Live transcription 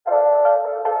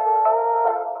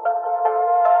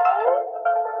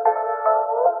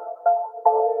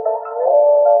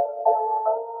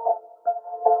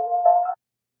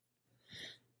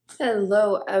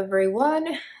Hello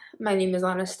everyone, my name is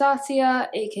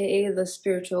Anastasia, aka the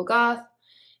Spiritual Goth,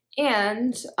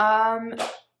 and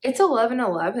it's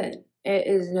 11/11. It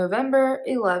is November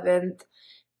 11th,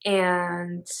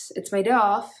 and it's my day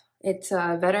off. It's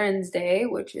Veterans Day,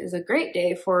 which is a great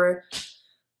day for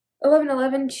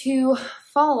 11/11 to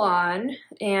fall on,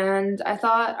 and I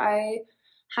thought I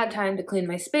had time to clean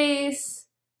my space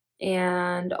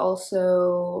and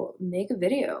also make a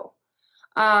video.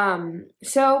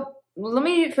 So let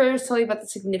me first tell you about the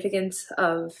significance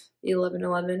of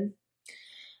 11/11.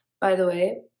 By the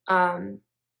way,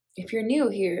 if you're new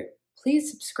here,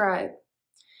 please subscribe.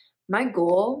 My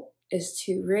goal is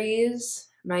to raise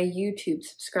my YouTube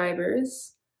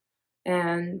subscribers,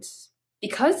 and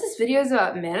because this video is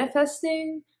about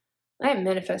manifesting, I am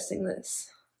manifesting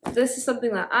this. This is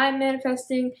something that I'm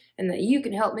manifesting and that you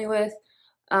can help me with.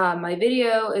 My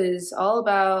video is all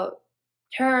about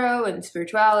tarot and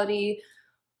spirituality.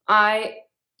 I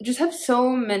just have so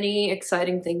many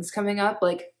exciting things coming up.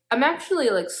 Like, I'm actually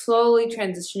slowly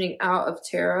transitioning out of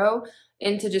tarot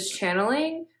into just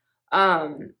channeling,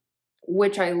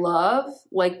 which I love,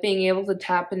 like being able to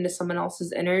tap into someone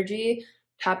else's energy,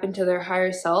 tap into their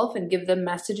higher self and give them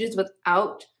messages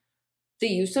without the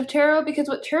use of tarot, because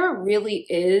what tarot really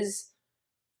is,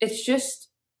 it's just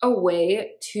a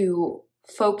way to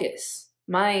focus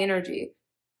my energy.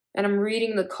 And I'm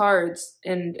reading the cards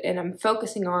and I'm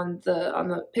focusing on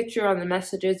the picture, on the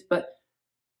messages, but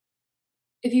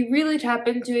if you really tap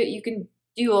into it, you can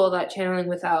do all that channeling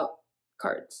without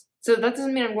cards. So that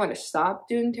doesn't mean I'm going to stop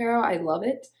doing tarot. I love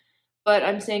it, but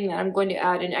I'm saying that I'm going to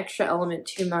add an extra element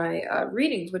to my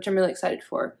readings, which I'm really excited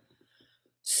for.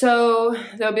 So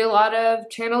there'll be a lot of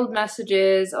channeled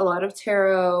messages, a lot of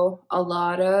tarot, a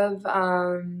lot of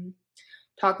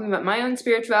talking about my own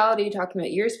spirituality, talking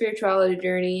about your spirituality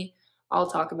journey. I'll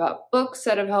talk about books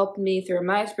that have helped me through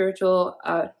my spiritual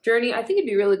journey. I think it'd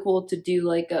be really cool to do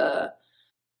like a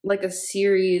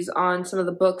series on some of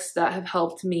the books that have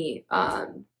helped me,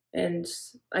 and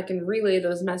I can relay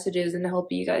those messages and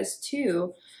help you guys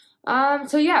too.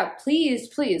 So yeah,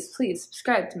 please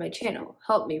subscribe to my channel.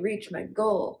 Help me reach my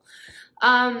goal.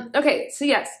 Okay, so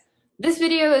yes, this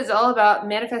video is all about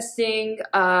manifesting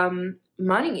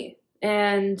money.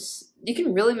 And you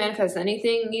can really manifest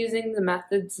anything using the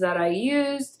methods that I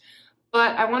used,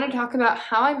 but I want to talk about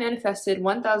how I manifested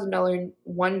 $1,000 in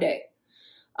one day.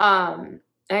 I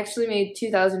actually made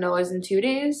 $2,000 in 2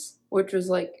 days, which was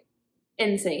like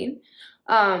insane.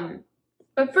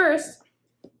 But first,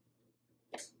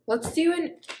 let's do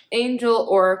an angel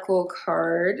oracle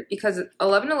card, because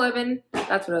 11/11,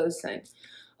 that's what I was saying.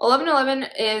 11/11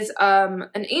 is an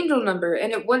angel number,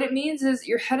 and what it means is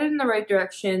you're headed in the right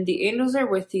direction. The angels are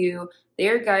with you. They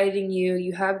are guiding you.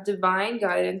 You have divine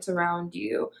guidance around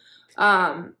you.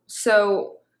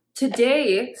 So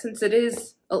today, since it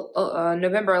is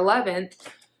November 11th,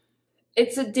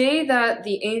 it's a day that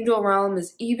the angel realm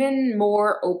is even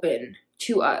more open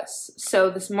to us. So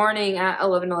this morning at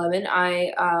 11/11,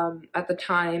 at the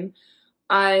time,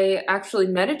 I actually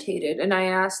meditated and I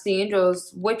asked the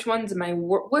angels, which angels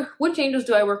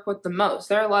do I work with the most?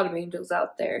 There are a lot of angels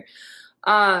out there.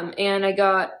 And I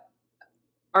got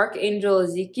Archangel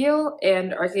Ezekiel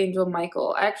and Archangel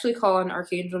Michael. I actually call on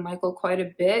Archangel Michael quite a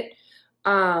bit.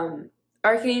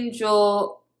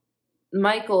 Archangel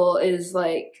Michael is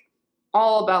like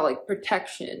all about like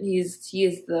protection. He is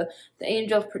the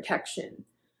angel of protection.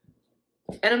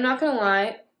 And I'm not gonna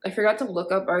lie, I forgot to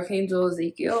look up Archangel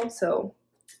Ezekiel, so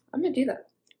I'm gonna do that.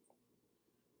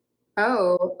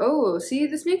 Oh, see,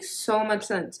 this makes so much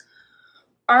sense.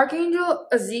 Archangel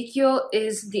Ezekiel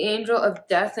is the angel of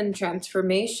death and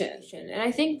transformation. And I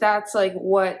think that's like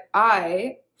what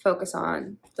I focus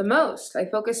on the most. I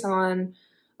focus on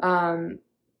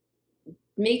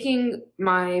making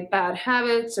my bad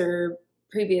habits or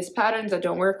previous patterns that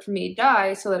don't work for me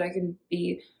die so that I can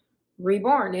be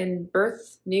reborn and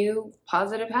birth new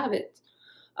positive habits.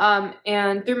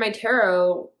 And through my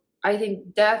tarot, I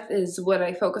think death is what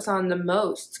I focus on the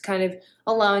most, kind of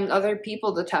allowing other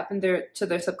people to tap into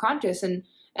their subconscious and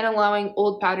allowing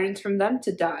old patterns from them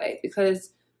to die,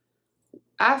 because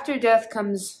after death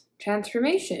comes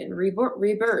transformation,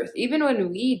 rebirth. Even when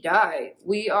we die,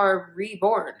 we are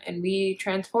reborn and we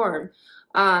transform,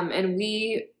 and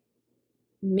we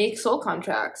make soul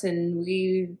contracts and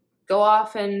we go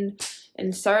off and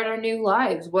start our new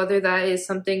lives, whether that is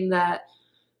something that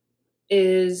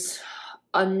is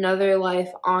another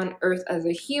life on Earth as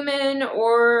a human,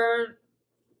 or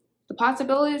the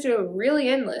possibilities are really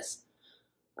endless.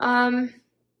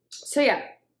 So yeah,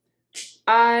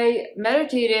 I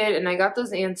meditated and I got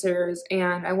those answers,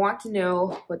 and I want to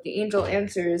know what the Angel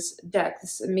Answers deck,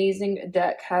 this amazing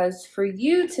deck, has for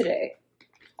you today.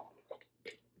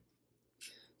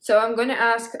 So I'm going to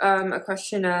ask a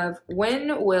question of,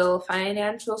 when will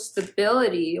financial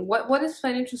stability, what does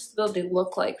financial stability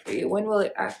look like for you? When will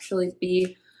it actually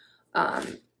be,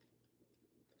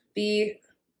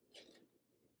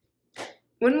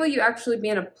 when will you actually be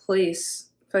in a place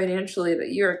financially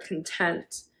that you're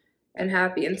content and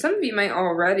happy? And some of you might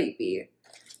already be,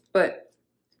 but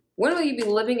when will you be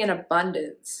living in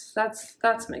abundance?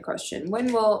 That's my question.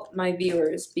 When will my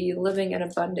viewers be living in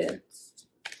abundance?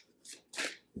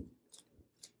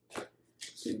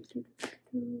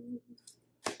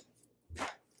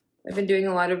 I've been doing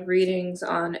a lot of readings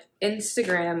on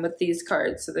Instagram with these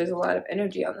cards, so there's a lot of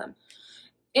energy on them.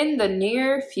 In the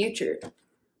near future.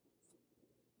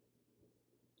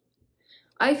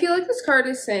 I feel like this card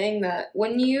is saying that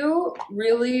when you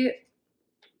really,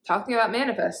 talking about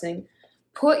manifesting,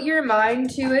 put your mind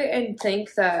to it and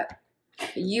think that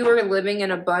you are living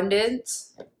in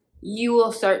abundance, you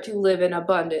will start to live in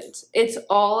abundance. It's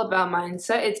all about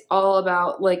mindset. It's all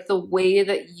about like the way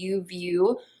that you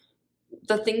view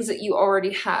the things that you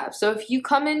already have. So if you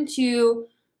come into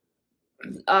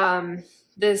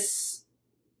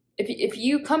if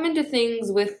you come into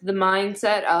things with the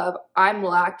mindset of, I'm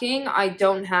lacking, I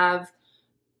don't have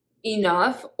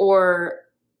enough, or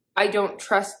I don't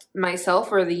trust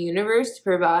myself or the universe to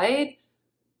provide,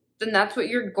 then that's what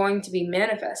you're going to be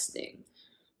manifesting.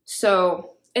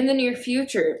 So in the near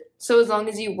future, so as long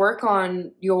as you work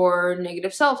on your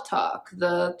negative self-talk,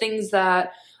 the things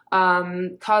that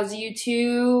cause you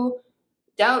to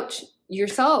doubt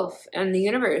yourself and the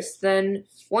universe, then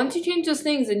once you change those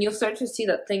things, then you'll start to see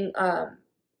that thing, a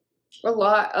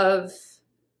lot of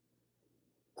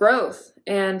growth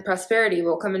and prosperity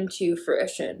will come into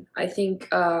fruition. I think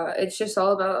it's just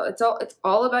all about, it's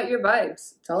all about your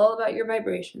vibes. It's all about your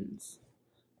vibrations.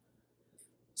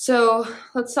 So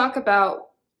let's talk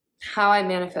about how I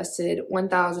manifested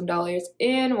 $1,000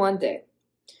 in one day,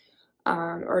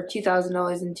 or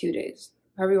 $2,000 in 2 days,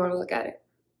 however you want to look at it.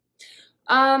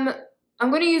 I'm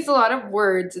going to use a lot of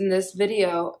words in this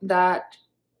video that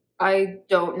I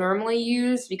don't normally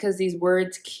use because these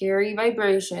words carry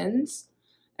vibrations,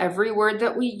 every word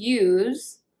that we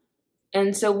use.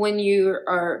 And so when you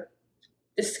are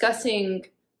discussing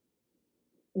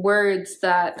words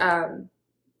that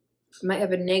might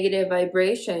have a negative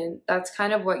vibration, that's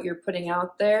kind of what you're putting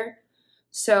out there.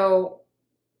 So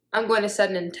I'm going to set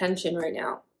an intention right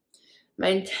now. My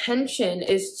intention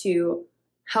is to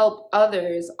help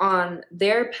others on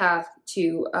their path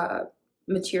to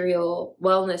material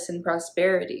wellness and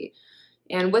prosperity.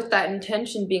 And with that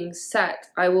intention being set,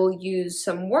 I will use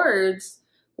some words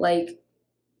like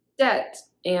debt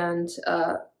and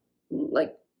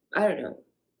like, I don't know,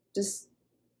 just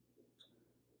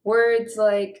words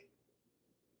like,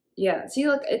 yeah, see,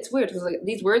 like, it's weird because like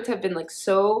these words have been like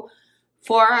so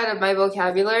far out of my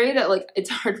vocabulary that like it's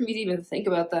hard for me to even think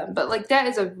about them. But like debt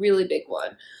is a really big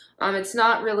one. It's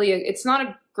not really it's not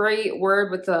a great word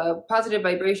with positive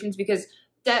vibrations, because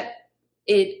debt,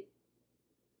 it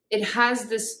has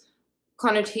this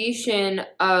connotation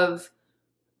of,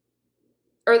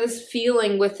 or this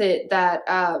feeling with it that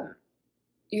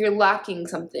you're lacking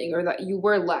something, or that you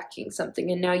were lacking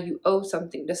something and now you owe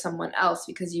something to someone else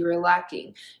because you were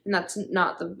lacking, and that's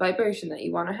not the vibration that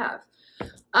you want to have.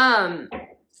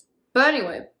 But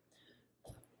anyway,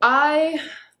 I've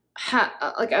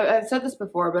said this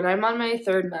before, but I'm on my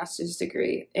 3rd master's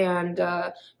degree, and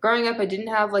growing up I didn't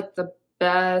have like the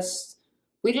best,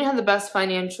 we didn't have the best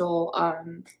financial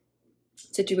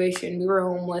situation. We were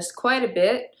homeless quite a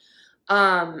bit,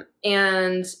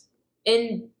 and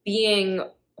in being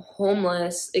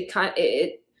homeless,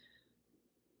 I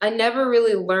never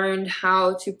really learned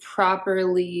how to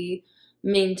properly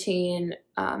maintain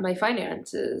my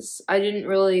finances. I didn't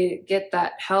really get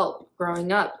that help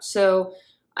growing up. So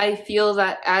I feel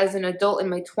that as an adult in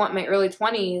my early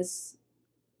 20s,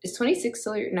 is 26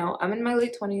 still? No, I'm in my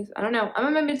late 20s. I don't know. I'm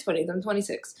in my mid 20s. I'm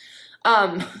 26.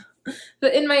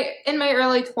 But in my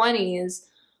early 20s,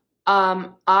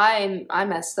 I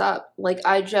messed up. Like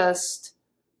I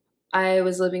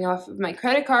was living off of my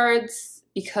credit cards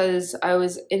because I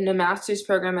was in a master's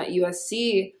program at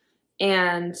USC,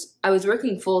 and I was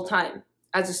working full time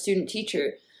as a student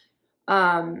teacher.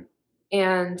 And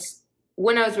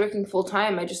when I was working full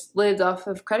time, I just lived off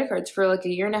of credit cards for like a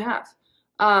year and a half.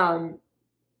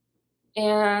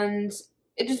 And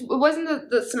it wasn't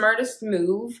the smartest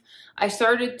move. I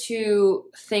started to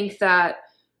think that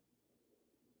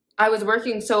I was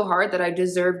working so hard that I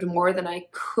deserved more than I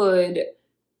could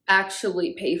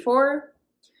actually pay for.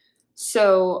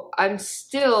 So I'm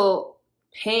still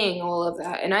paying all of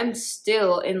that, and I'm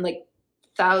still in like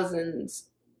thousands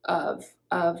of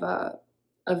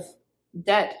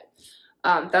debt,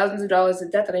 thousands of dollars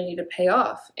of debt that I need to pay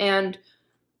off. And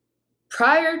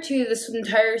prior to this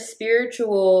entire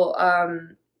spiritual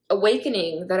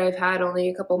awakening that I've had only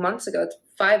a couple months ago, it's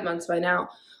 5 months by now,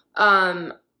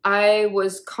 I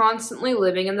was constantly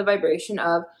living in the vibration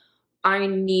of, I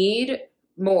need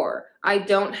more. I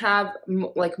don't have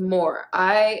like more.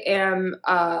 I am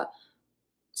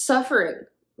suffering,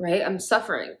 right? I'm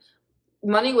suffering.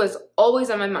 Money was always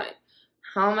on my mind.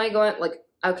 How am I going, like,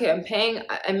 okay,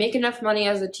 I make enough money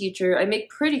as a teacher. I make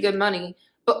pretty good money,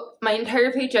 but my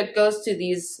entire paycheck goes to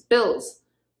these bills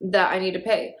that I need to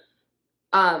pay.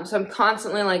 So I'm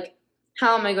constantly like,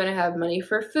 how am I going to have money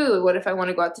for food? What if I want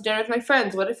to go out to dinner with my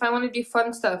friends? What if I want to do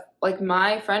fun stuff? Like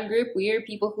my friend group, we are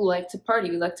people who like to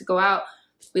party. We like to go out.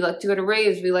 We like to go to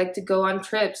raves. We like to go on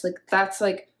trips. Like that's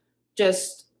like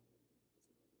just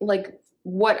like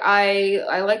what I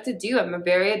like to do. I'm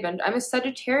a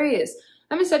Sagittarius.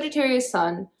 I'm a Sagittarius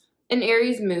sun, an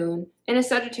Aries moon, and a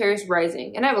Sagittarius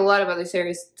rising. And I have a lot of other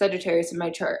Sagittarius in my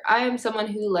chart. I am someone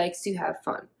who likes to have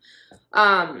fun.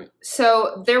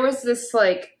 So there was this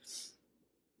like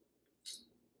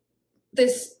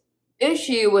this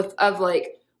issue of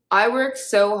like, I work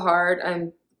so hard.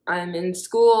 I'm in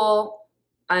school.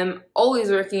 I'm always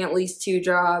working at least 2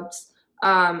 jobs.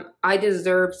 I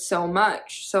deserve so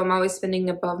much. So I'm always spending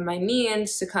above my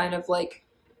means to kind of like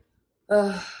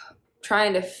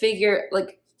trying to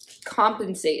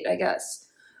compensate, I guess.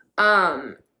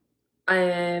 I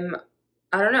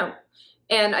don't know.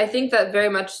 And I think that very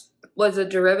much was a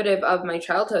derivative of my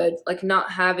childhood, like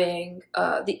not having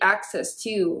the access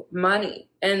to money.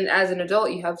 And as an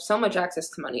adult, you have so much access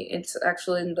to money. It's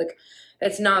actually like,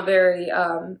 it's not very,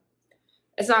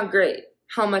 it's not great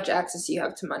how much access you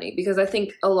have to money, because I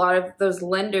think a lot of those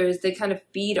lenders, they kind of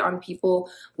feed on people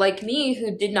like me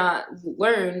who did not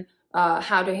learn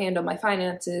how to handle my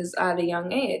finances at a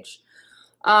young age.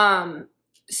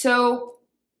 So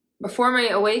before my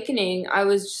awakening, I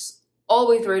was just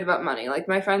always worried about money. Like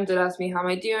my friends would ask me, how am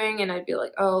I doing? And I'd be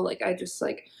like, oh, like I just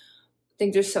like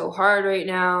things are so hard right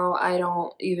now. I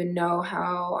don't even know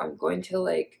how I'm going to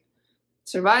like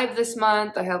survive this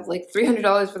month. I have like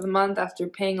 $300 for the month after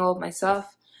paying all of my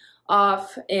stuff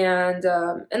off. And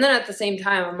then at the same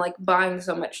time, I'm like buying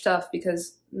so much stuff,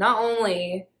 because not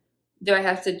only do I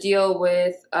have to deal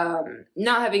with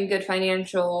not having good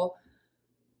financial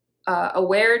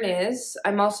awareness,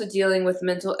 I'm also dealing with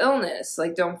mental illness.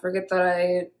 Like, don't forget that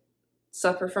I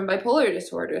suffer from bipolar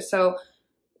disorder. So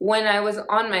when I was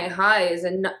on my highs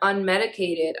and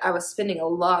unmedicated, I was spending a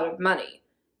lot of money.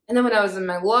 And then when I was in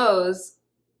my lows,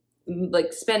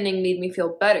 like spending made me feel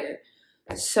better.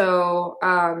 So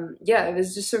yeah, it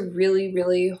was just a really,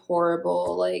 really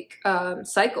horrible like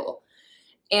cycle.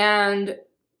 And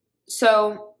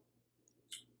so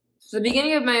the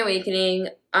beginning of my awakening,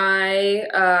 I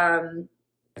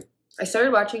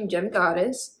started watching Gem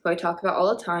Goddess, who I talk about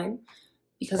all the time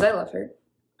because I love her.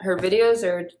 Her videos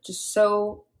are just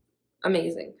so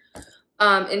amazing.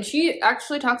 And she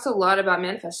actually talks a lot about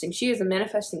manifesting. She is a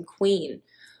manifesting queen.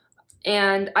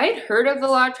 And I had heard of the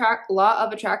law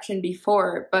of attraction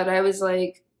before, but I was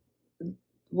like,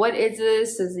 what is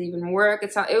this? Does it even work?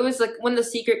 It's not. It was like when The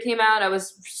Secret came out, I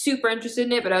was super interested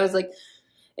in it, but I was like,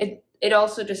 it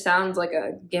also just sounds like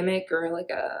a gimmick or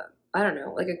like a, I don't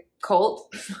know, like a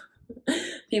cult.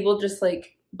 People just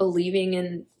like believing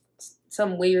in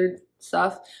some weird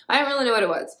stuff. I didn't really know what it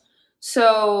was.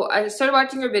 So I started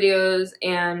watching her videos,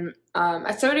 and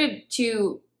I started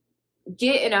to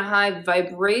get in a high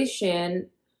vibration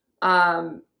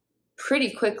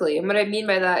pretty quickly. And what I mean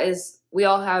by that is we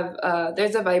all have,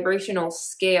 there's a vibrational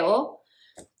scale,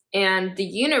 and the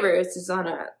universe is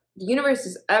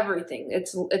everything.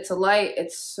 It's a light,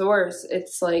 it's source.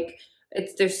 It's like,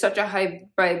 there's such a high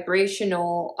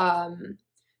vibrational,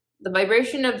 the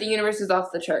vibration of the universe is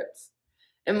off the charts.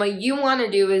 And what you want to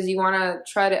do is you want to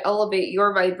try to elevate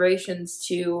your vibrations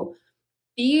to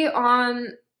be on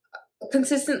a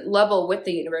consistent level with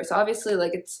the universe. Obviously,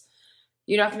 like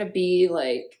you're not going to be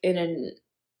like in an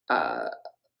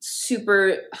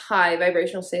super high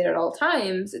vibrational state at all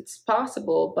times. It's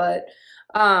possible, but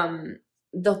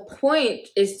the point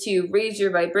is to raise your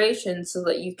vibration so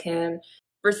that you can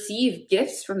receive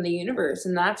gifts from the universe.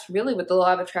 And that's really what the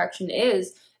law of attraction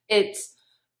is. It's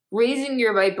raising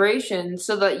your vibration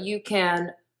so that you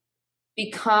can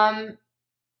become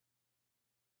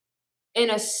in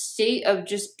a state of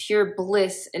just pure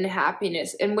bliss and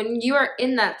happiness. And when you are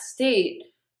in that state,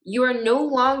 you are no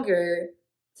longer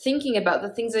thinking about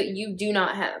the things that you do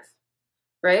not have,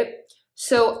 right?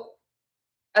 So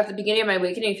at the beginning of my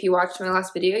awakening, if you watched my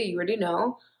last video, you already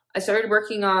know, I started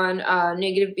working on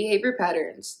negative behavior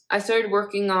patterns. I started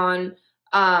working on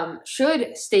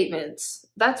should statements.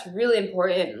 That's really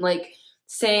important. Like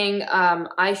saying,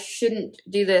 I shouldn't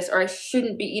do this, or I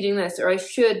shouldn't be eating this, or I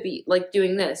should be like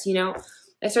doing this, you know?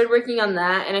 I started working on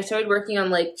that, and I started working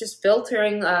on like just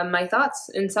filtering my thoughts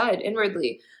inside,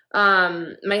 inwardly.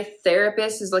 My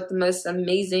therapist is like the most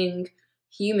amazing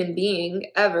human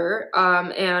being ever.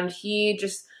 And he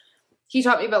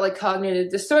taught me about like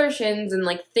cognitive distortions and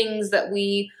like things that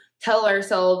we tell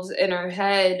ourselves in our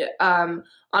head on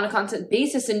a constant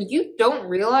basis. And you don't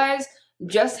realize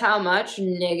just how much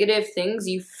negative things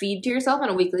you feed to yourself on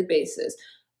a weekly basis.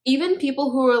 Even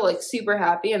people who are like super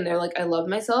happy and they're like, I love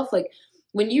myself. Like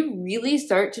when you really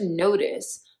start to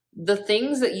notice the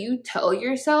things that you tell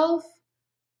yourself,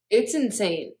 it's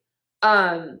insane.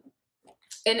 And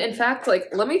in fact, like,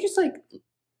 let me just like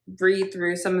read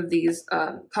through some of these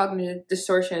cognitive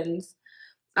distortions.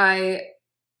 I'm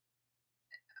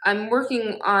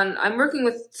working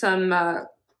with some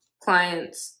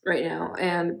clients right now,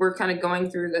 and we're kind of going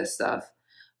through this stuff.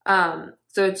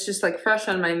 So it's just like fresh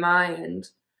on my mind.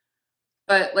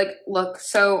 But like, look,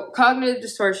 so cognitive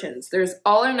distortions. There's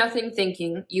all or nothing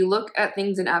thinking. You look at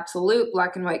things in absolute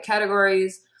black and white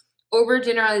categories.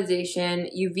 Overgeneralization.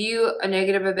 You view a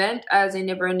negative event as a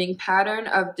never-ending pattern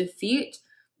of defeat.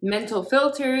 Mental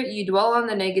filter. You dwell on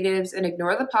the negatives and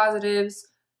ignore the positives.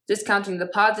 Discounting the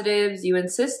positives. You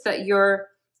insist that your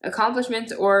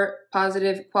accomplishments or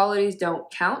positive qualities don't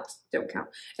count.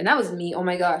 And that was me. Oh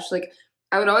my gosh. Like,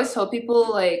 I would always tell people,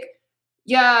 like,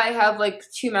 yeah, I have like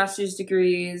 2 master's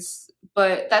degrees,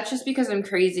 but that's just because I'm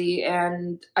crazy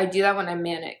and I do that when I'm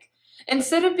manic.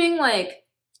 Instead of being like,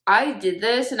 I did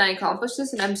this and I accomplished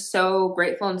this and I'm so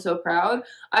grateful and so proud,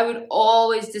 I would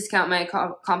always discount my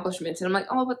accomplishments. And I'm like,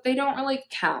 oh, but they don't really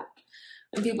count.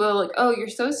 And people are like, oh, you're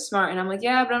so smart. And I'm like,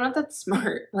 yeah, but I'm not that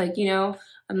smart. Like, you know,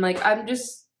 I'm like, I'm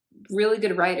just really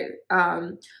good writer.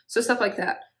 So stuff like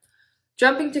that.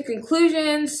 Jumping to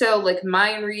conclusions, so like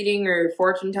mind reading or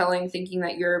fortune telling, thinking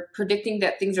that you're predicting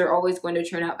that things are always going to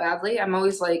turn out badly. I'm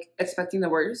always like expecting the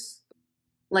worst,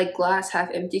 like glass half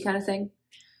empty kind of thing.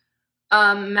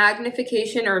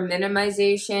 Magnification or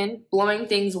minimization, blowing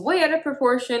things way out of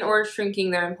proportion or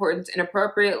shrinking their importance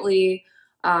inappropriately.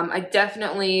 I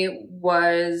definitely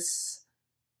was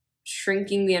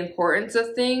shrinking the importance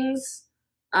of things.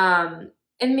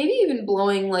 And maybe even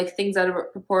blowing like things out of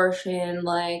proportion,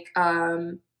 like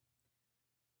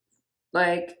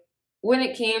when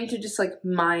it came to just like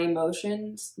my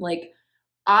emotions, like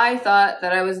I thought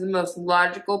that I was the most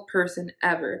logical person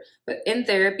ever. But in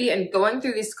therapy and going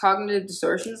through this cognitive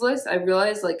distortions list, I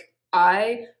realized like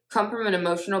I come from an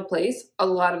emotional place a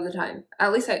lot of the time.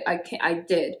 At least I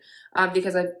did,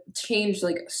 because I've changed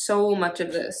like so much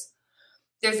of this.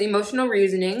 There's emotional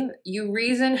reasoning. You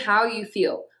reason how you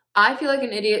feel. I feel like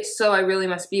an idiot, so I really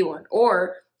must be one.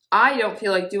 Or, I don't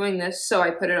feel like doing this, so I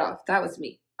put it off. That was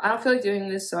me. I don't feel like doing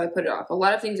this, so I put it off. A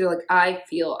lot of things are like, I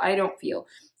feel, I don't feel.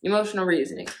 Emotional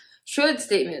reasoning. Should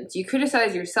statements. You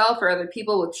criticize yourself or other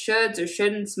people with shoulds or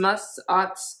shouldn'ts, musts,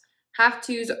 oughts.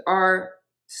 Have-tos are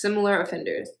similar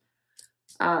offenders.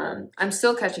 I'm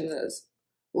still catching those.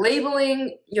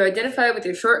 Labeling, you identify with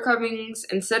your shortcomings.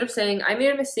 Instead of saying, I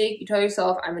made a mistake, you tell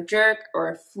yourself, I'm a jerk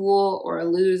or a fool or a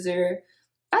loser.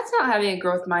 That's not having a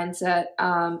growth mindset.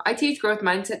 I teach growth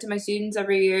mindset to my students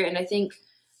every year, and I think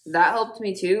that helped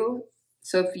me too.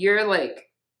 So if you're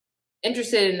like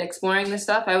interested in exploring this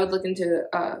stuff, I would look into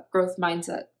growth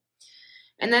mindset.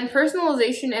 And then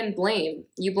personalization and blame.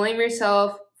 You blame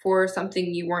yourself for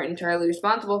something you weren't entirely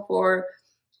responsible for,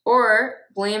 or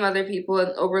blame other people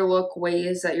and overlook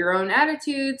ways that your own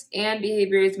attitudes and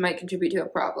behaviors might contribute to a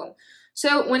problem.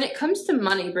 So when it comes to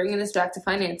money, bringing this back to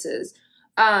finances,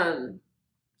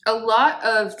 a lot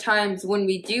of times when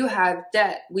we do have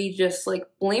debt, we just like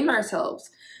blame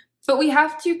ourselves. But we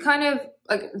have to kind of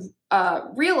like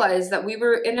realize that we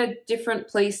were in a different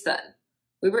place then.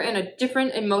 We were in a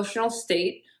different emotional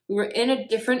state. We were in a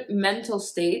different mental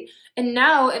state. And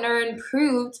now in our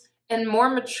improved and more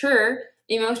mature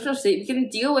emotional state, we can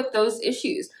deal with those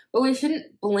issues. But we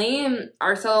shouldn't blame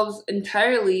ourselves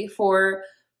entirely for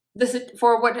this,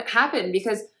 for what happened,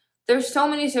 because there's so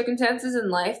many circumstances in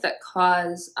life that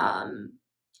cause a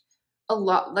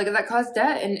lot, like that cause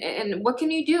debt, and what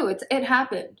can you do? It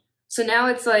happened. So now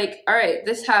it's like, all right,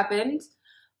 this happened.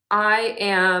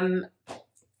 I'm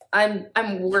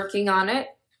working on it,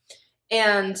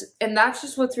 and that's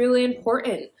just what's really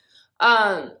important.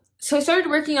 So I started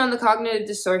working on the cognitive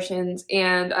distortions,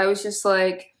 and I was just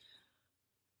like,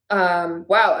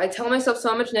 wow, I tell myself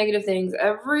so much negative things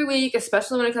every week,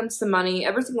 especially when it comes to money,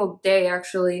 every single day,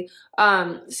 actually.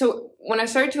 So when I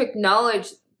started to acknowledge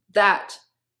that,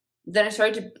 then I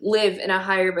started to live in a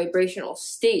higher vibrational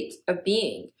state of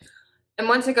being. And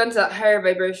once I got into that higher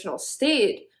vibrational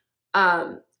state,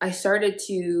 I started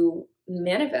to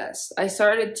manifest. I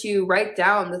started to write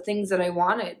down the things that I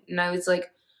wanted. And I was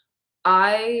like,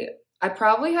 I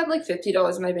probably had like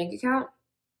 $50 in my bank account.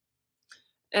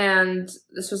 And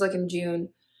this was like in June.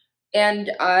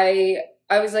 And I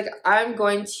was like, I'm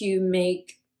going to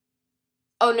make,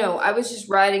 oh no, I was just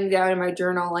writing down in my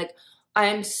journal, like, I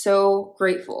am so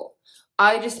grateful.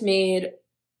 I just made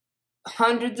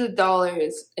hundreds of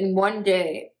dollars in one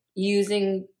day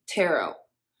using tarot.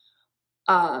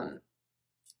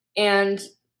 And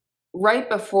right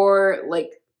before like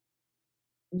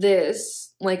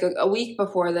this, like a week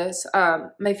before this,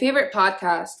 my favorite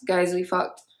podcast, Guys We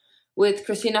Fucked, with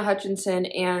Christina Hutchinson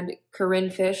and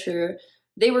Corinne Fisher,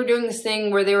 they were doing this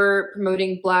thing where they were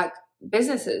promoting Black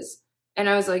businesses. And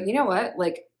I was like, you know what?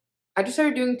 Like, I just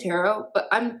started doing tarot, but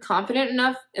I'm confident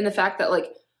enough in the fact that, like,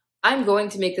 I'm going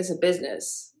to make this a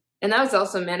business. And that was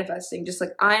also manifesting, just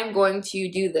like, I'm going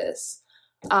to do this.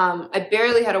 I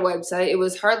barely had a website. It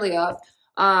was hardly up.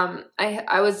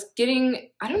 I was getting,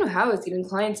 I don't know how I was getting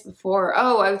clients before.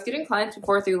 Oh, I was getting clients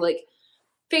before through like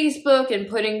Facebook and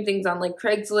putting things on like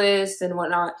Craigslist and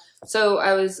whatnot. So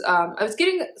I was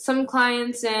getting some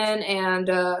clients in, and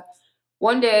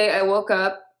one day I woke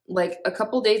up like a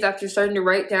couple days after starting to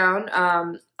write down.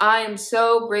 I am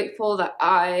so grateful that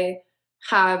I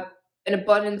have an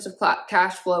abundance of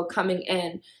cash flow coming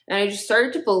in. And I just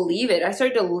started to believe it. I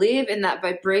started to live in that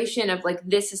vibration of like,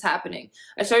 this is happening.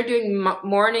 I started doing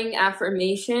morning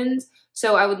affirmations.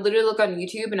 So I would literally look on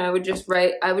YouTube and I would just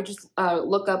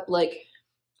look up like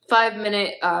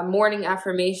 5-minute morning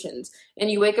affirmations. And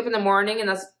you wake up in the morning, and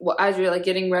that's what, as you're like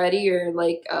getting ready or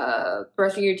like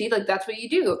brushing your teeth, like that's what you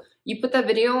do. You put that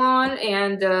video on,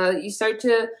 and you start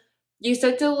to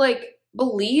like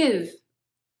believe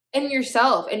in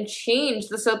yourself and change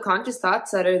the subconscious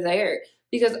thoughts that are there,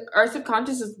 because our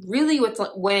subconscious is really what's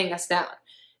weighing us down.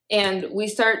 And we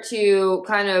start to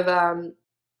kind of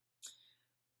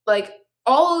like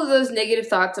all of those negative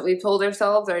thoughts that we've told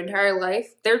ourselves our entire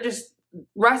life, they're just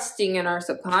resting in our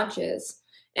subconscious.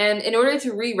 And in order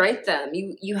to rewrite them,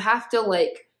 you have to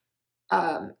like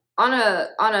on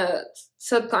a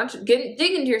subconscious, dig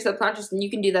into your subconscious, and you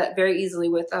can do that very easily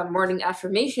with morning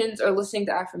affirmations or listening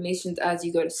to affirmations as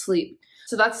you go to sleep.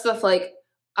 So that's stuff like,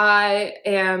 I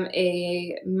am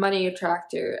a money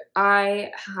attractor.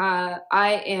 I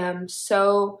am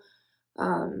so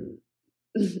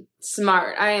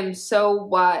smart. I am so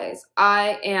wise.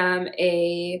 I am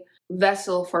a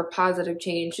vessel for positive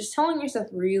change. Just telling yourself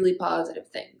really positive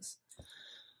things.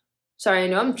 Sorry, I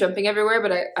know I'm jumping everywhere,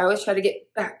 but I always try to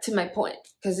get back to my point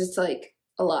because it's like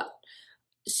a lot.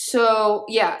 So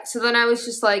yeah, so then I was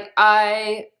just like,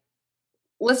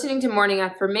 listening to morning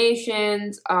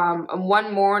affirmations. And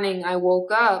one morning I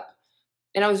woke up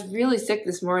and I was really sick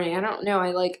this morning. I don't know.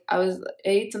 I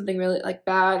ate something really like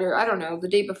bad, or I don't know, the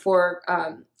day before,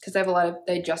 because I have a lot of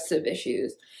digestive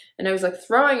issues, and I was like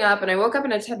throwing up, and I woke up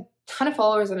and I just had a ton of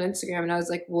followers on Instagram, and I was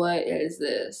like, what is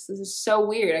this? This is so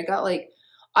weird.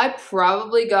 I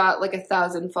probably got like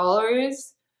 1,000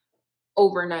 followers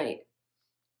overnight.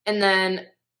 And then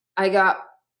I got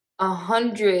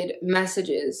 100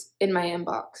 messages in my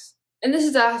inbox. And this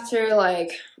is after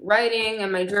like writing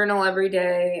in my journal every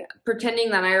day,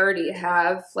 pretending that I already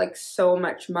have like so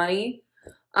much money.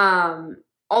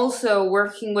 Also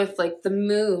working with like the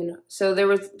moon. So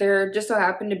there just so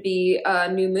happened to be a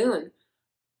new moon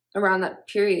around that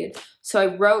period. So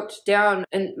I wrote down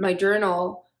in my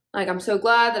journal, like, I'm so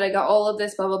glad that I got all of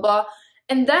this, blah, blah, blah.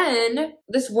 And then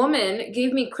this woman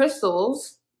gave me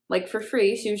crystals, like, for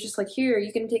free. She was just like, here,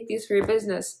 you can take these for your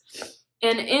business.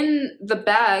 And in the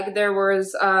bag, there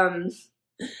was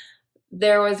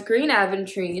green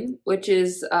aventurine, which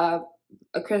is a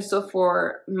crystal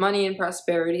for money and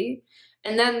prosperity.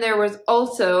 And then there was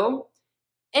also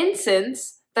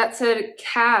incense that said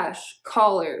cash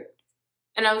collar.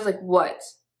 And I was like, what?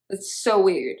 That's so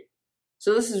weird.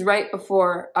 So this is right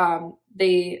before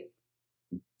they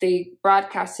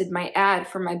broadcasted my ad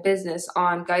for my business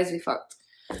on Guys We Fucked.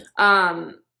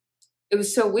 It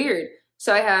was so weird.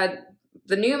 So I had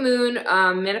the new moon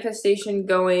manifestation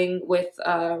going with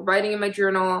writing in my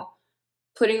journal,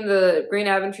 putting the green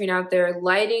aventurine out there,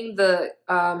 lighting the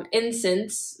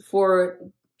incense for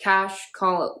cash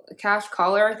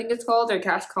collar, I think it's called, or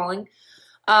cash calling.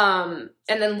 And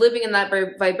then living in that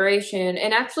vibration,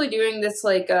 and actually doing this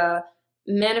like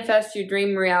Manifest Your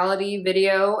Dream Reality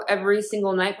video every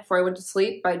single night before I went to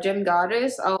sleep by Jim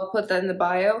Goddess. I'll put that in the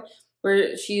bio,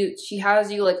 where she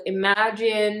has you like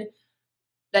imagine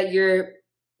that you're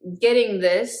getting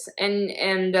this and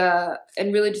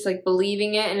really just like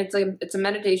believing it, and it's a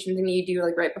meditation thing that you do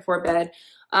like right before bed.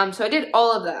 So I did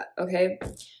all of that, okay?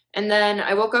 And then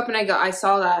I woke up and I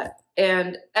saw that,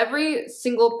 and every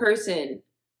single person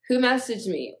who messaged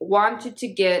me wanted to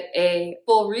get a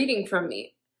full reading from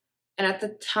me. And at the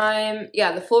time,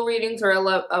 yeah, the full readings were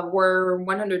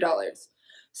 $100.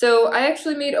 So I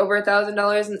actually made over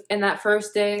 $1,000 in that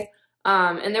first day.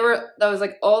 And that was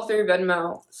like all through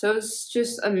Venmo. So it was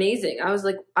just amazing. I was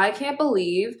like, I can't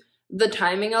believe the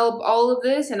timing of all of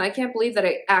this, and I can't believe that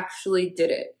I actually did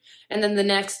it. And then the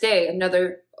next day,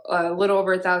 another little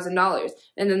over $1,000.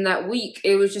 And then that week,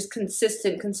 it was just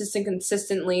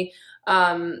consistently.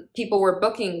 People were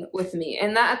booking with me,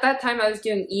 and at that time I was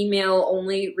doing email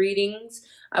only readings.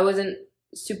 I wasn't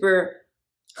super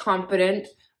confident.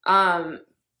 I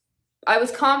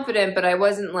was confident, but I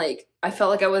wasn't like, I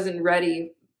felt like I wasn't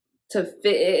ready to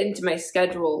fit it into my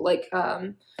schedule, like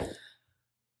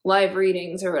live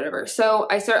readings or whatever. So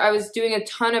I was doing a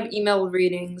ton of email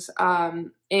readings,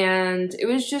 and it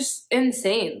was just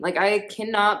insane. Like, I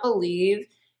cannot believe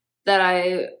that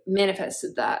I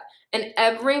manifested that. And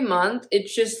every month,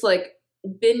 it's just like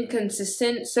been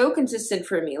consistent, so consistent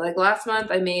for me. Like last month,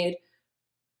 I made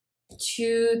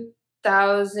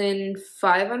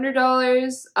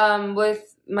 $2,500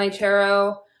 with my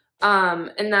tarot,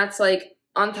 and that's like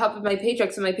on top of my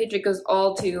paycheck. So my paycheck goes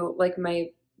all to like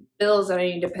my bills that I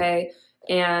need to pay.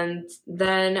 And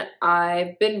then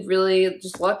I've been really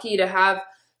just lucky to have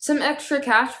some extra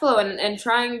cash flow, and I'm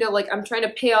trying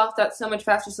to pay off that so much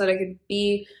faster so that I could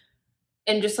be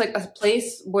in just like a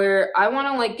place where I want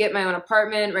to like get my own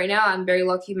apartment. Right now, I'm very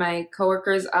lucky. My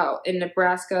coworker's out in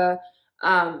Nebraska.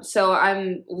 So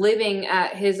I'm living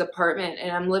at his apartment,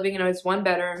 and I'm living in his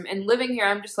 1-bedroom, and living here,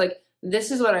 I'm just like,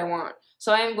 this is what I want.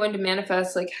 So I am going to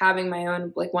manifest like having my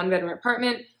own like 1-bedroom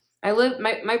apartment.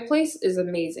 My place is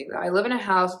amazing. I live in a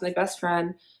house with my best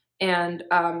friend, and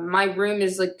my room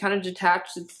is like kind of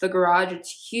detached. It's the garage.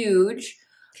 It's huge.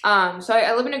 So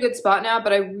I live in a good spot now,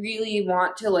 but I really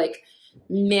want to like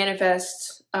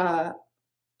manifest a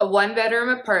 1-bedroom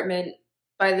apartment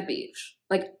by the beach,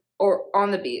 like, or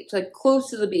on the beach, like close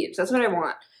to the beach. That's what I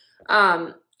want.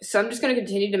 So I'm just going to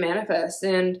continue to manifest,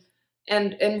 and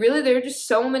really there are just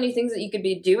so many things that you could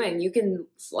be doing. You can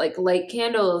like light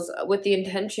candles with the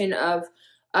intention of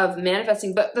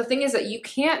manifesting. But the thing is that you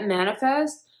can't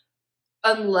manifest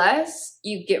unless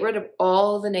you get rid of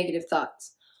all the negative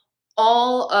thoughts,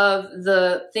 all of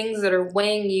the things that are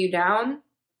weighing you down.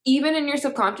 Even in your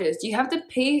subconscious, you have to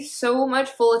pay so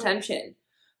much full attention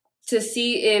to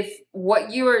see if what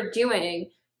you are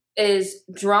doing is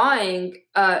drawing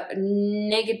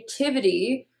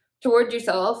negativity towards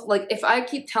yourself. Like, if I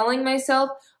keep telling myself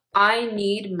I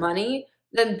need money,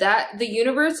 then the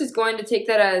universe is going to take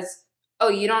that as, oh,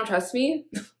 you don't trust me,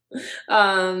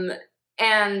 and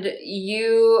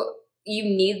you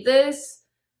need this.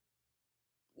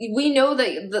 We know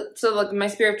that, so like my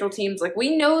spiritual team's like,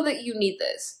 we know that you need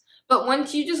this. But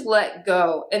once you just let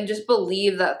go and just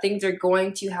believe that things are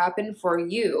going to happen for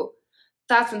you,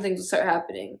 that's when things will start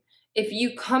happening. If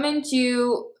you come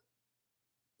into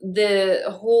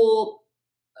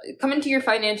your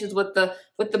finances with the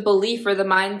belief or the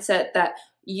mindset that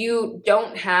you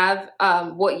don't have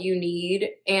what you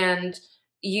need, and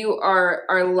you are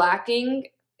lacking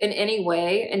in any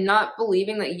way, and not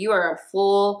believing that you are a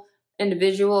full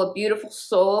individual, a beautiful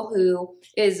soul who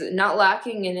is not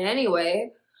lacking in any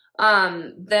way,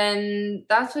 then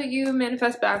that's what you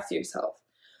manifest back to yourself.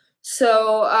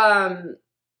 So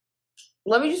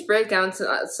let me just break down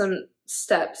some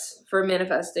steps for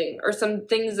manifesting, or some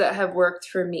things that have worked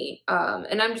for me. And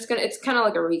it's kind of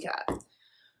like a recap.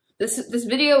 This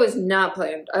video is not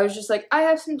planned. I was just like, I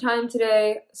have some time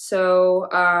today, so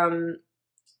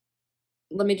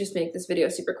let me just make this video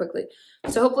super quickly.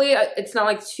 So hopefully it's not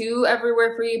like too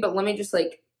everywhere for you, but let me just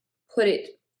like put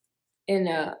it in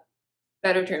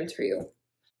better terms for you.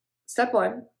 Step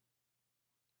 1,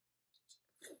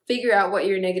 figure out what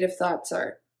your negative thoughts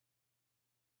are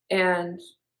and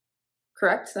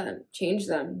correct them, change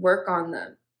them, work on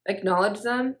them, acknowledge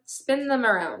them, spin them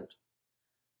around.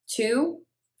 2,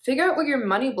 figure out what your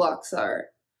money blocks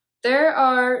are. There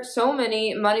are so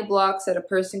many money blocks that a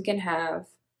person can have.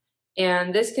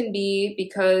 And this can be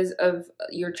because of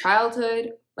your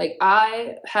childhood. Like,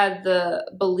 I had the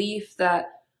belief that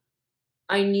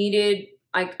I didn't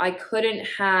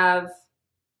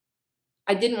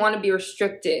want to be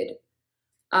restricted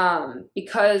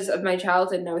because of my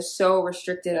childhood, and I was so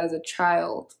restricted as a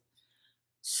child.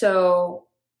 So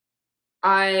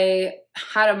I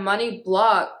had a money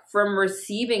block from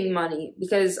receiving money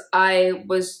because I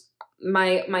was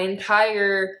my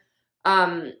entire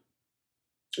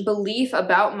belief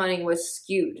about money was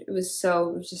skewed. It was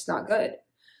just not good.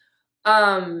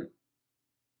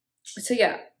 So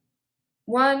yeah,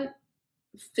 one,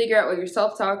 figure out what your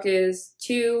self-talk is.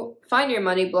 Two, find your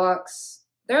money blocks.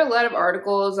 There are a lot of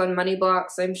articles on money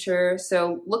blocks, I'm sure,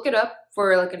 so look it up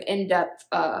for like an in-depth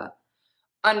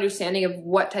understanding of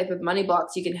what type of money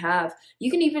blocks you can have. You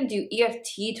can even do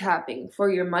EFT tapping for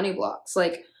your money blocks.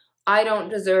 Like, I don't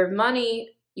deserve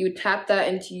money, you tap that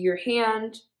into your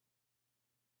hand.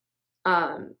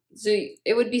 So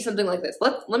it would be something like this.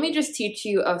 Let me just teach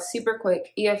you a super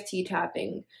quick EFT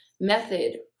tapping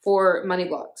method for money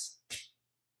blocks.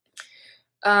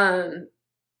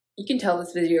 You can tell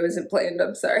this video isn't planned,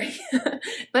 I'm sorry.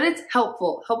 But it's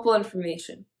helpful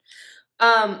information.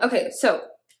 Okay, so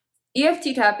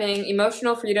EFT tapping,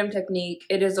 emotional freedom technique.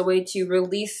 It is a way to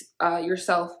release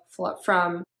yourself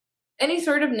from any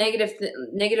sort of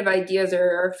negative ideas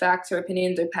or facts or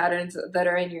opinions or patterns that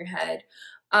are in your head.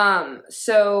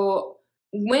 So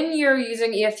when you're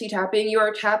using EFT tapping, you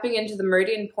are tapping into the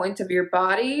meridian points of your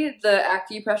body, the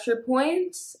acupressure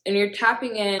points, and you're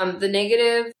tapping in the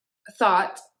negative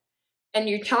thought, and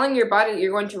you're telling your body that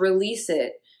you're going to release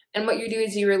it. And what you do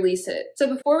is you release it.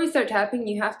 So before we start tapping,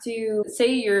 you have to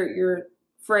say your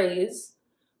phrase,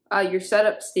 your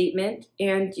setup statement,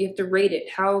 and you have to rate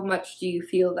it. How much do you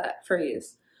feel that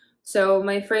phrase? So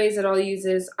my phrase that I'll use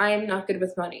is, I am not good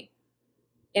with money.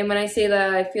 And when I say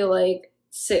that, I feel like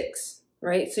 6,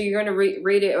 right? So you're going to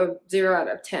rate it a 0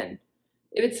 out of 10.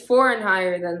 If it's 4 and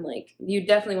higher, then like you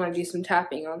definitely want to do some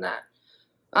tapping on that.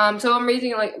 So I'm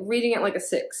reading it like a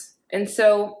 6. And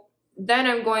so then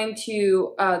I'm going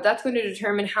to, that's going to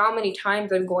determine how many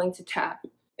times I'm going to tap.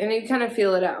 And you kind of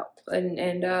feel it out and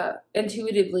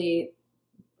intuitively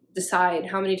decide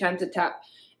how many times to tap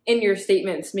in your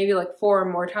statements, maybe like 4 or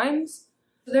more times.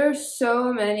 There's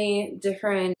so many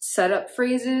different setup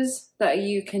phrases that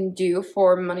you can do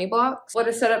for money blocks. What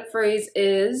a setup phrase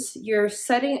is, you're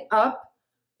setting up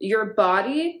your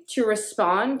body to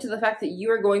respond to the fact that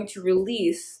you are going to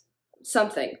release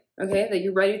something, okay? That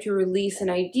you're ready to release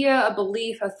an idea, a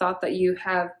belief, a thought that you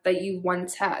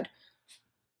once had.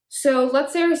 So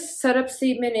let's say our setup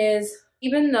statement is,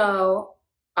 even though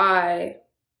I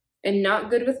am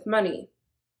not good with money,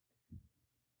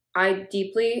 I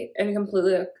deeply and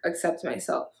completely accept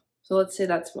myself. So let's say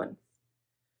that's one.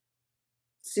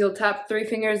 So you'll tap 3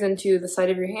 fingers into the side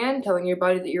of your hand, telling your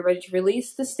body that you're ready to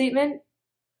release this statement.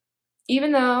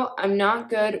 Even though I'm not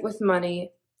good with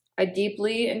money, I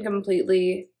deeply and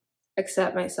completely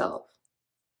accept myself.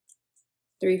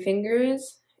 3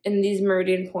 fingers in these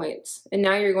meridian points. And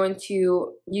now you're going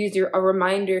to use a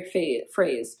reminder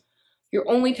phrase. You're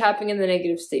only tapping in the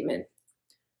negative statement.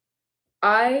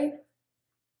 I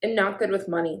am not good with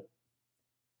money.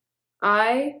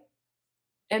 I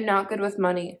am not good with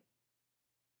money.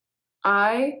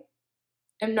 I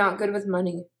am not good with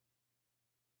money.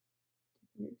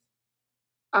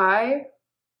 I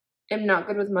am not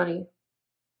good with money.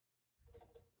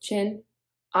 Chin.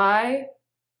 I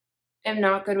am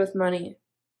not good with money.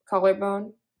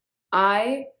 Collarbone.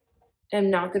 I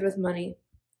am not good with money.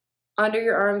 Under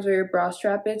your arms where your bra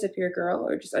strap is if you're a girl,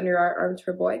 or just under your arms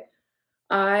for a boy.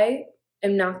 I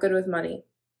am not good with money.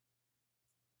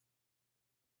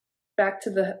 Back to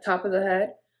the top of the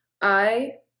head.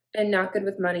 I am not good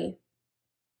with money.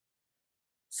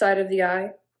 Side of the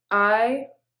eye. I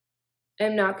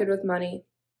am not good with money.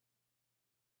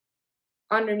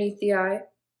 Underneath the eye.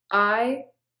 I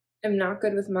am not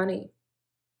good with money.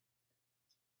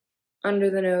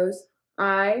 Under the nose.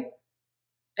 I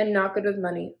am not good with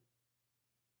money.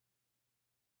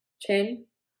 Chin.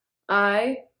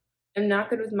 I am not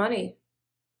good with money.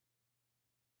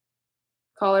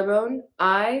 Collarbone.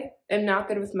 I am not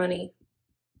good with money.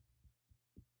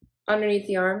 Underneath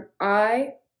the arm.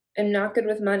 I am not good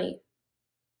with money.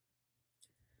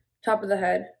 Top of the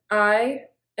head. I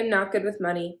am not good with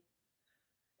money.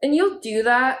 And you'll do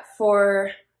that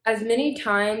for as many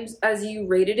times as you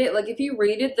rated it. Like if you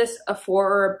rated this a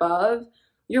 4 or above,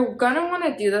 you're gonna want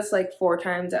to do this like 4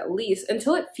 times at least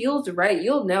until it feels right.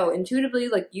 You'll know intuitively,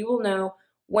 like you will know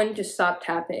when to stop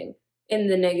tapping in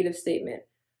the negative statement.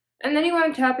 And then you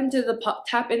want to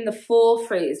tap in the full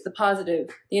phrase, the positive,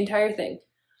 the entire thing.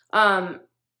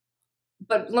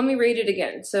 But let me rate it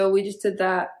again. So we just did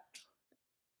that.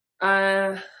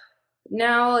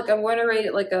 Now like I'm going to rate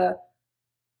it like a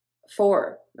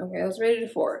 4. Okay, let's rate it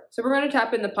a 4. So we're going to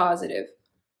tap in the positive.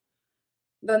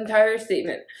 the entire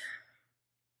statement.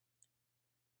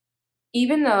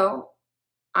 Even though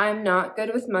I'm not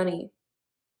good with money,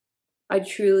 I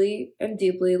truly and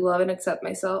deeply love and accept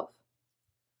myself.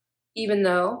 Even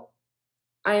though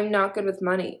I am not good with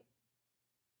money,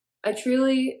 I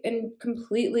truly and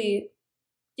completely,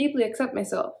 deeply accept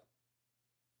myself.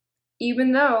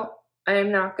 Even though I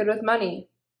am not good with money,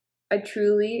 I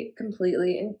truly,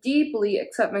 completely, and deeply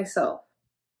accept myself.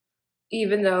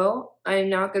 Even though I am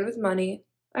not good with money,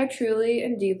 I truly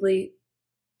and deeply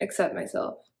accept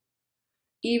myself.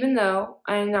 Even though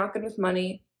I am not good with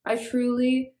money, I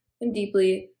truly and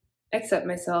deeply accept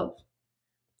myself.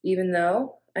 Even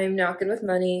though I am not good with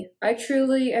money, I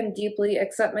truly and deeply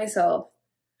accept myself.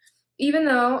 Even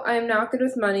though I am not good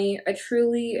with money, I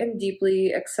truly and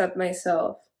deeply accept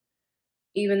myself.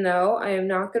 Even though I am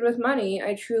not good with money,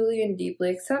 I truly and deeply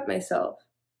accept myself.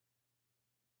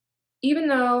 Even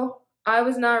though I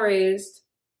was not raised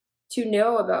to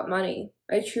know about money,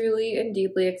 I truly and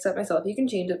deeply accept myself. You can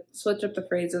change it, switch up the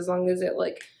phrase as long as it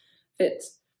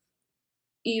fits.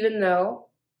 Even though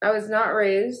I was not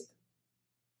raised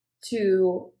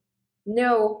to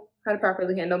know how to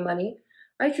properly handle money,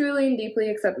 I truly and deeply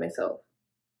accept myself.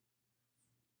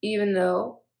 Even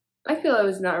though I feel I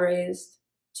was not raised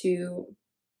to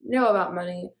know about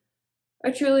money, I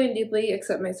truly and deeply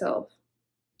accept myself.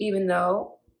 Even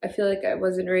though I feel like I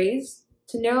wasn't raised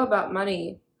to know about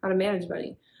money, how to manage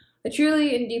money, I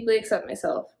truly and deeply accept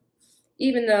myself.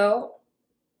 Even though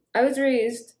I was not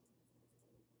raised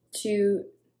to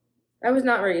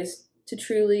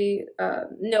truly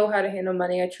know how to handle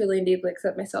money, I truly and deeply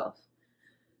accept myself.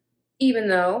 Even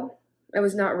though I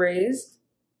was not raised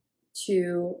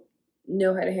to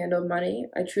know how to handle money,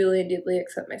 I truly and deeply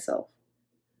accept myself.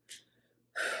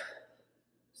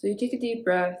 So you take a deep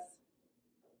breath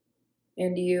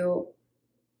and you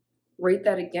rate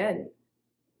that again.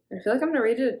 I feel like I'm gonna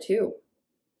rate it a 2.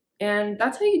 And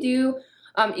that's how you do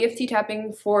EFT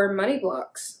tapping for money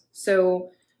blocks.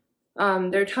 So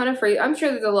there are a ton of free. I'm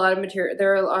sure there's a lot of material.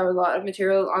 There are a lot of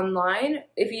material online.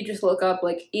 If you just look up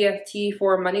like EFT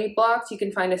for money blocks, you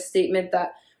can find a statement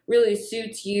that really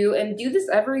suits you, and do this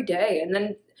every day. And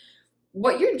then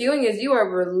what you're doing is you are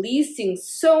releasing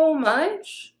so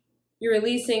much. You're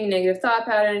releasing negative thought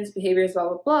patterns, behaviors, blah,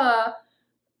 blah, blah.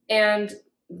 And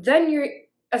then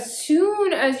as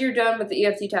soon as you're done with the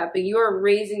EFT tapping, you are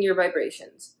raising your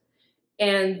vibrations.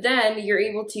 And then you're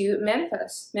able to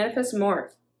manifest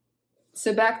more.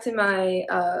 So back to my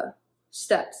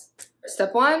steps.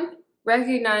 Step 1,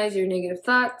 recognize your negative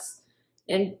thoughts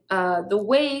and the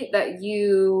way that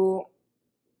you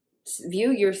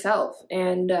view yourself.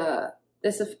 And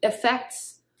this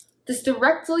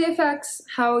directly affects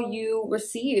how you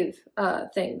receive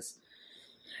things.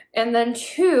 And then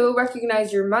 2,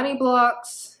 recognize your money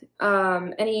blocks,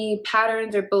 any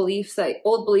patterns or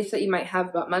old beliefs that you might have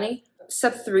about money.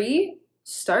 Step 3,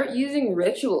 start using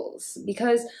rituals,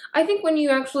 because I think when you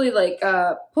actually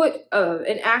put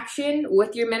an action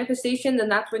with your manifestation, then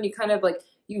that's when you kind of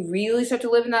you really start to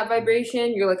live in that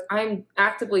vibration. You're like, I'm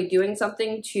actively doing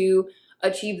something to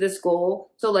achieve this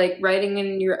goal. So writing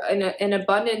in an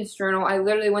abundance journal, I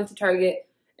literally went to Target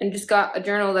and just got a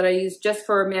journal that I use just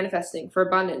for manifesting, for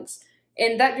abundance.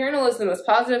 And that journal is the most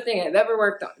positive thing I've ever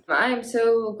worked on. I am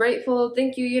so grateful.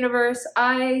 Thank you, universe.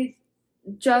 I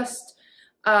just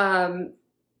had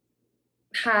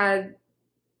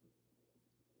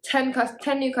 10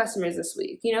 new customers this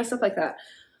week, stuff like that.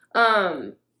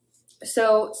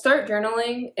 So start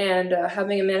journaling and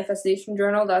having a manifestation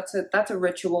journal. That's a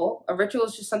ritual. A ritual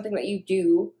is just something that you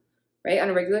do, right, on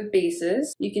a regular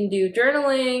basis. You can do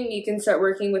journaling. You can start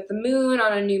working with the moon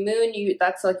on a new moon.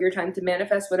 That's your time to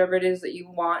manifest whatever it is that you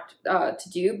want to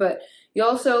do. But you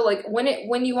also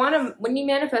when you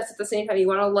manifest at the same time, you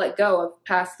want to let go of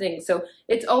past things. So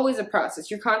it's always a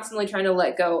process. You're constantly trying to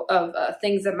let go of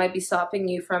things that might be stopping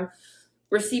you from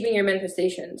receiving your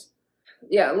manifestations.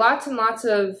 Yeah, lots and lots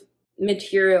of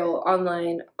material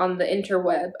online on the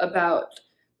interweb about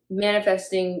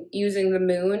manifesting using the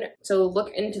moon. So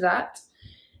look into that.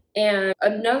 And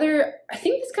another, I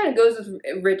think this kind of goes with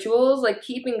rituals,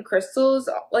 keeping crystals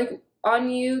on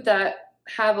you that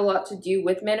have a lot to do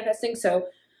with manifesting. So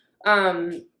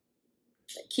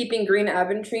keeping green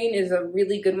aventurine is a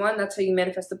really good one. That's how you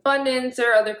manifest abundance.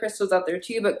 There are other crystals out there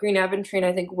too, but green aventurine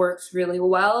I think works really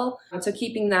well. So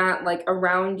keeping that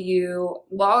around you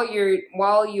while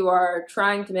you are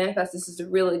trying to manifest, this is a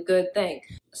really good thing.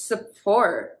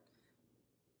 Support.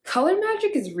 Color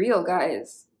magic is real,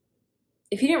 guys.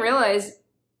 If you didn't realize,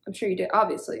 I'm sure you did,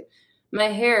 obviously. My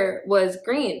hair was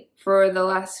green for the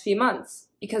last few months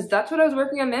because that's what I was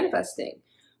working on manifesting.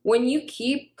 When you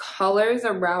keep colors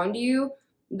around you,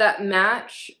 that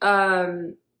match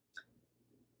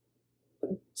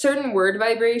certain word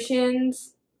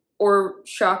vibrations or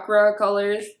chakra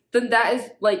colors, then that is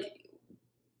like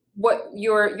what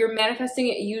you're manifesting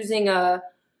it using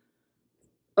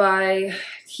by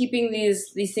keeping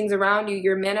these things around you.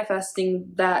 You're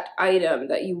manifesting that item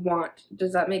that you want.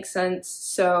 Does that make sense?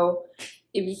 So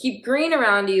if you keep green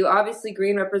around you, obviously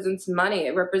green represents money.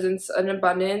 It represents an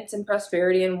abundance and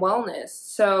prosperity and wellness.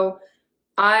 So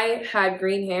I had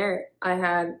green hair. I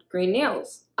had green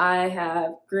nails. I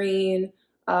have green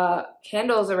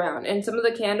candles around. And some of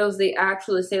the candles, they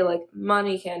actually say like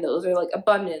money candles or like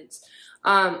abundance.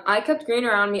 I kept green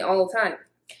around me all the time.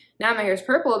 Now my hair is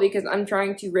purple because I'm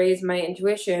trying to raise my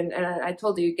intuition. And I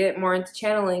told you, get more into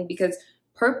channeling because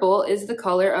purple is the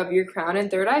color of your crown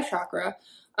and third eye chakra.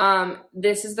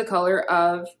 This is the color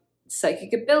of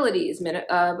psychic abilities,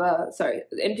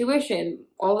 intuition,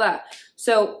 all that.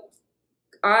 So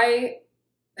I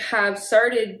have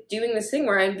started doing this thing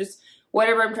where I'm just,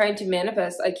 whatever I'm trying to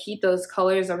manifest, I keep those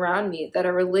colors around me that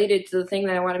are related to the thing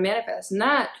that I want to manifest. And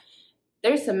that,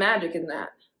 there's some magic in that.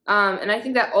 And I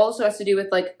think that also has to do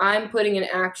with like, I'm putting in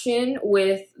action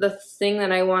with the thing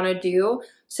that I want to do.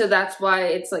 So that's why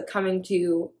it's like coming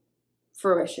to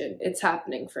fruition. It's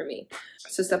happening for me.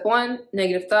 So step 1,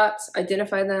 negative thoughts,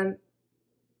 identify them,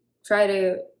 try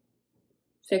to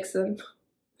fix them.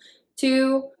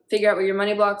 2, figure out what your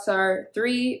money blocks are.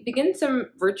 3, begin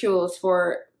some rituals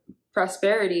for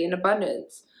prosperity and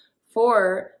abundance.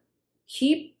 4,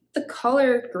 keep the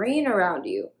color green around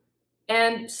you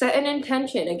and set an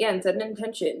intention. Again, set an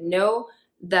intention. Know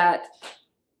that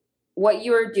what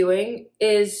you are doing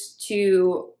is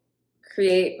to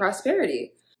create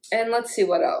prosperity. And let's see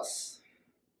what else.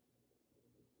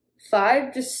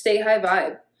 5, just stay high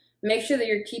vibe. Make sure that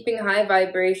you're keeping high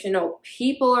vibrational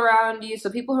people around you. So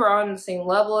people who are on the same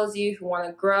level as you, who want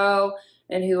to grow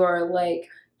and who are like,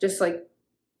 just like,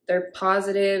 they're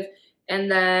positive.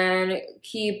 And then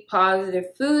keep positive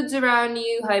foods around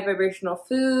you, high vibrational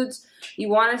foods. You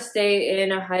want to stay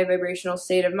in a high vibrational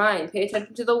state of mind. Pay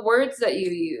attention to the words that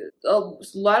you use. A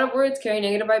lot of words carry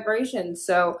negative vibrations.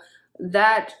 So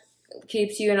that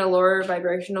keeps you in a lower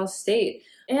vibrational state.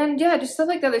 And yeah, just stuff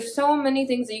like that. There's so many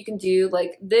things that you can do.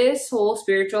 Like this whole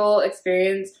spiritual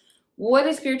experience. What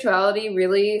is spirituality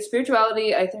really?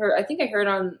 Spirituality, I think I heard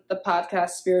on the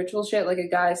podcast Spiritual Shit, like a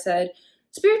guy said,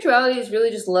 spirituality is really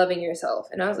just loving yourself.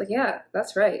 And I was like, yeah,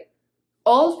 that's right.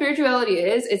 All spirituality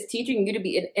is teaching you to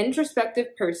be an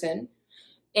introspective person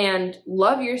and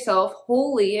love yourself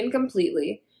wholly and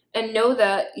completely and know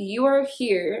that you are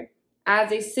here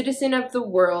as a citizen of the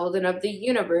world and of the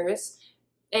universe,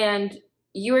 and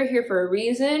you are here for a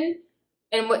reason.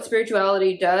 And what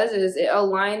spirituality does is it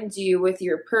aligns you with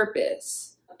your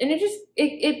purpose. And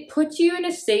it puts you in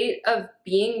a state of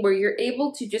being where you're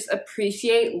able to just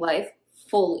appreciate life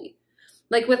fully.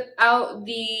 Like without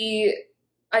the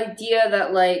idea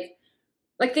that like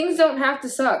things don't have to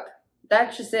suck.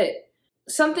 That's just it.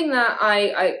 Something that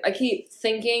I keep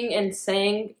thinking and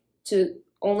saying to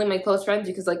only my close friends,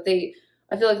 because like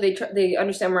I feel like they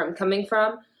understand where I'm coming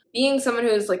from. Being someone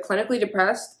who is like clinically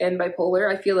depressed and bipolar,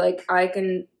 I feel like I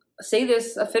can say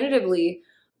this affirmatively.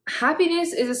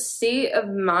 Happiness is a state of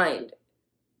mind.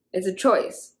 It's a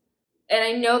choice. And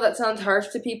I know that sounds harsh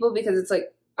to people because it's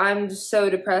like, I'm just so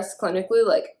depressed clinically,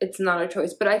 like it's not a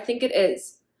choice, but I think it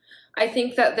is. I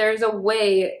think that there's a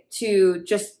way to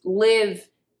just live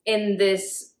in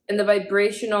the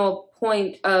vibrational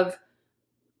point of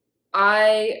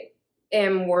I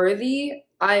am worthy,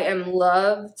 I am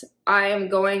loved, I am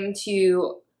going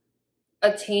to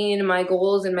attain my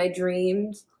goals and my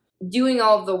dreams. Doing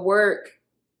all of the work,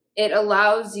 it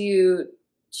allows you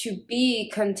to be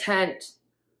content.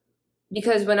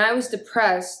 Because when I was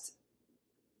depressed,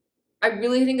 I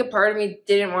really think a part of me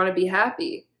didn't want to be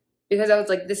happy. Because I was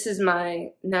like, this is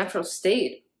my natural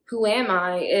state. Who am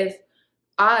I if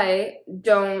I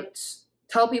don't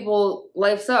tell people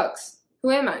life sucks?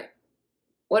 Who am I?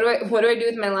 What do I do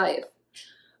with my life?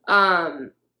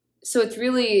 So it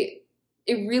really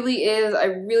is. I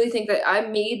really think that I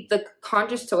made the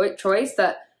conscious choice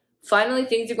that finally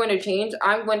things are going to change.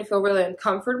 I'm going to feel really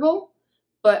uncomfortable,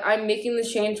 but I'm making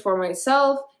this change for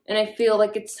myself. And I feel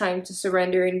like it's time to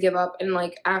surrender and give up and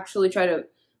like actually try to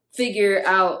figure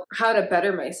out how to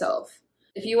better myself.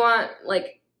 If you want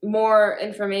like more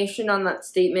information on that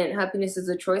statement, happiness is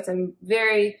a choice, I'm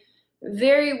very,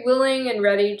 very willing and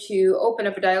ready to open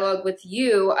up a dialogue with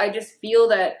you. I just feel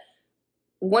that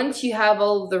once you have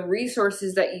all of the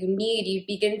resources that you need, you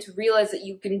begin to realize that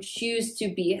you can choose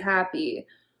to be happy.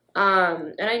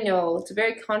 And I know it's a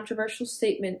very controversial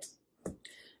statement.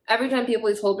 Every time people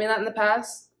have told me that in the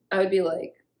past, I would be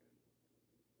like,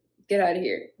 get out of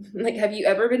here. Like, have you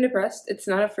ever been depressed? It's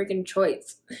not a freaking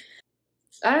choice.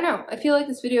 I don't know. I feel like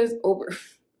this video is over.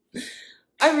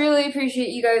 I really appreciate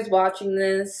you guys watching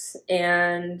this,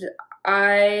 and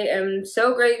I am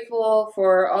so grateful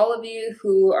for all of you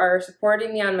who are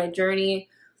supporting me on my journey.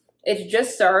 It's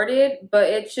just started, but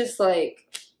it's just like,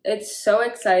 it's so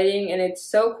exciting and it's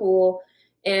so cool.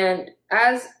 And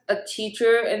as a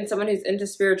teacher and someone who's into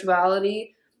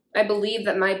spirituality, I believe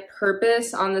that my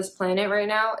purpose on this planet right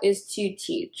now is to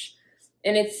teach.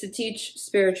 And it's to teach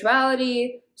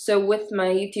spirituality. So with my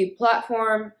YouTube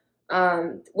platform,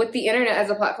 with the internet as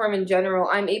a platform in general,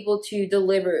 I'm able to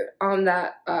deliver on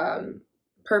that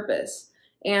purpose.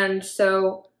 And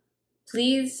so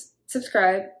please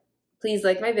subscribe, please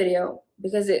like my video,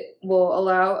 because it will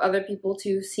allow other people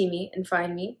to see me and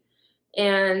find me.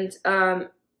 And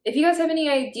if you guys have any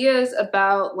ideas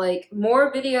about like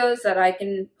more videos that I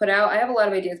can put out, I have a lot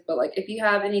of ideas, but like if you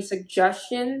have any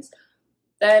suggestions,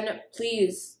 then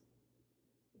please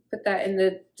put that in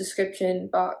the description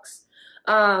box.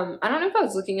 I don't know if I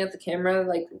was looking at the camera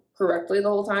like correctly the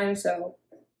whole time, so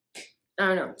I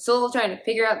don't know. Still trying to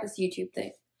figure out this YouTube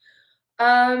thing.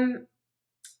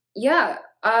 Yeah,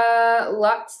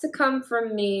 lots to come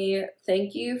from me.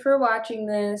 Thank you for watching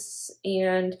this,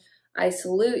 and I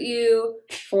salute you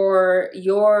for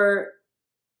your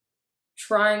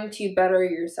trying to better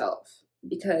yourself,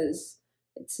 because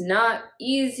it's not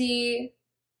easy,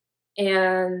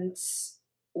 and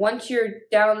once you're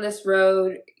down this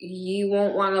road, you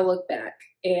won't want to look back,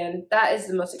 and that is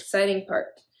the most exciting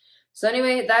part. So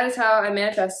anyway, that is how I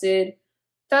manifested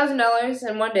 $1,000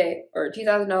 in 1 day, or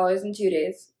 $2,000 in 2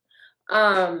 days.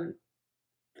 I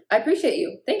appreciate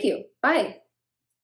you. Thank you. Bye.